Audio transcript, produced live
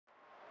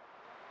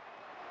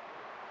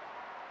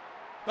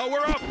Oh,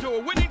 we're off to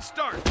a winning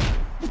start.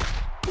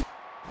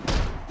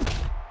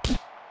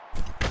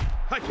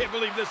 I can't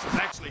believe this is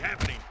actually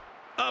happening.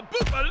 A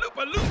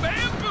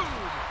boop-a-loop-a-loop-and-boom!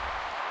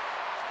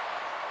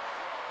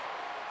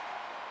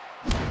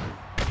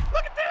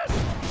 Look at this!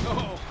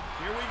 Oh,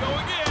 here we go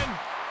again.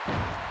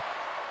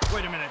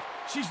 Wait a minute.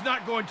 She's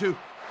not going to...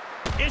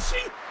 Is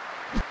she?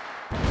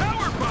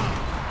 Powerbomb!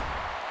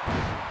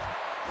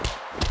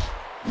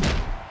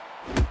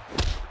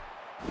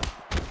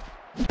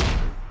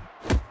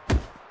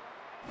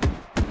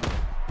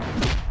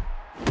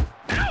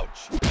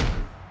 Ouch!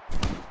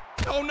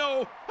 Oh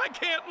no, I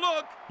can't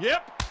look.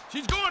 Yep,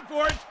 she's going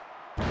for it.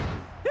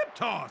 Hip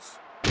toss.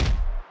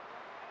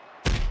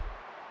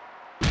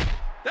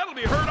 That'll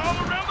be heard all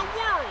around the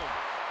world.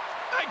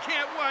 I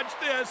can't watch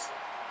this.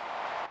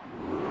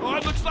 Oh,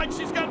 it looks like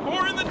she's got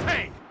more in the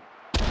tank.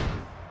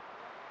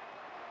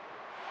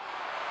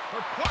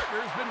 Her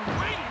partner's been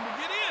waiting to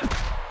get in.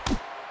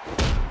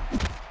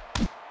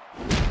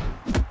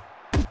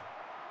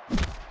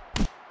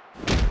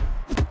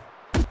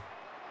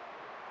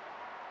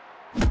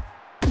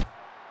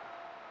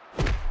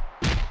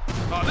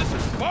 Oh, this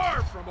is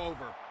far from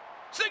over.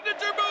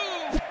 Signature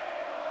move!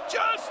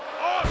 Just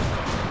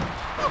awesome!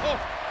 Oh,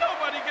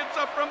 nobody gets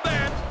up from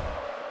that.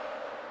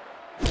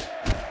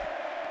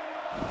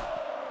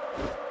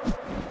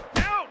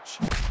 Ouch!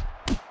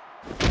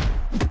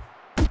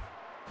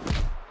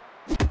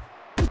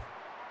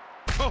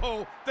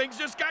 Oh, things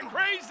just got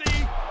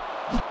crazy.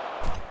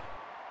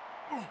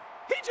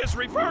 He just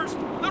reversed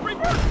the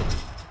reverse.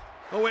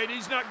 Oh wait,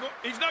 he's not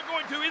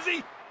going to, is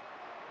he?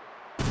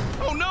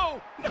 Oh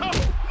no, no,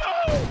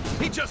 no!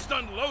 He just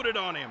unloaded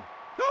on him.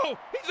 Oh,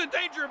 he's in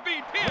danger of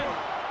being pinned.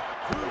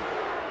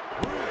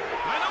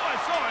 I know I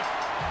saw it,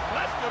 but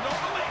I still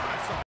don't believe it.